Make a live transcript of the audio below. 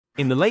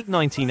In the late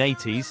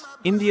 1980s,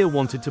 India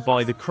wanted to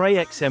buy the Cray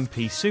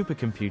XMP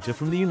supercomputer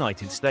from the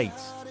United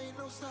States.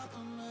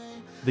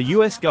 The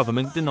US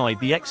government denied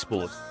the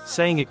export,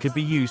 saying it could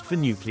be used for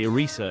nuclear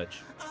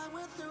research.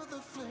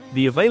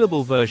 The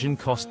available version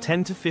cost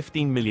 $10 to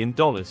 $15 million,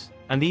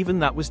 and even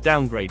that was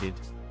downgraded.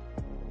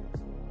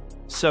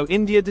 So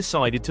India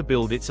decided to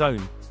build its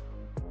own.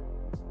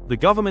 The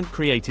government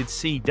created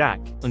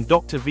CDAC, and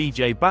Dr.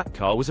 Vijay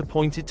Bhatkar was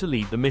appointed to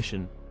lead the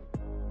mission.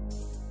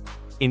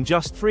 In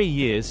just 3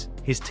 years,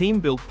 his team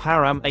built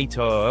PARAM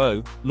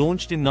 8000,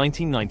 launched in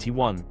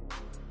 1991.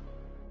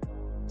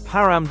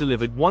 PARAM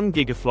delivered 1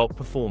 gigaflop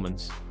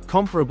performance,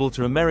 comparable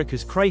to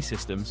America's Cray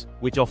systems,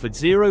 which offered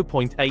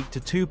 0.8 to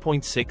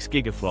 2.6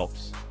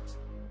 gigaflops.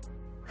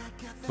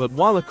 But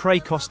while a Cray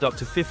cost up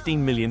to $15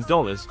 million,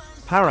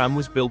 PARAM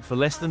was built for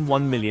less than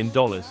 $1 million.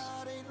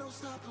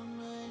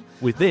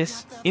 With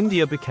this,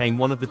 India became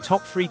one of the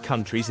top 3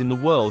 countries in the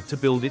world to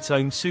build its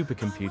own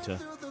supercomputer.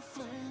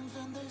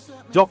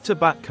 Dr.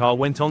 Bhatkar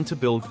went on to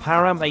build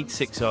PARAM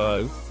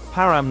 8600,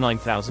 PARAM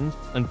 9000,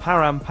 and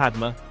PARAM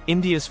Padma,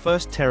 India's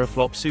first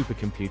teraflop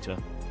supercomputer.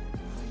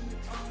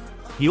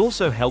 He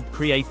also helped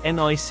create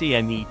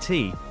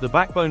NICNET, the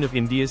backbone of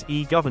India's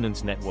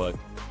e-governance network.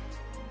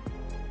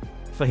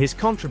 For his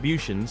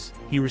contributions,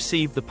 he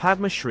received the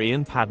Padma Shri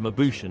and Padma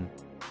Bhushan.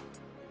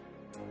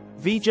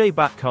 Vijay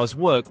Bhatkar's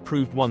work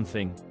proved one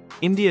thing: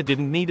 India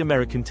didn't need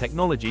American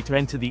technology to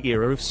enter the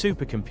era of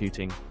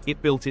supercomputing,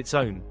 it built its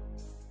own.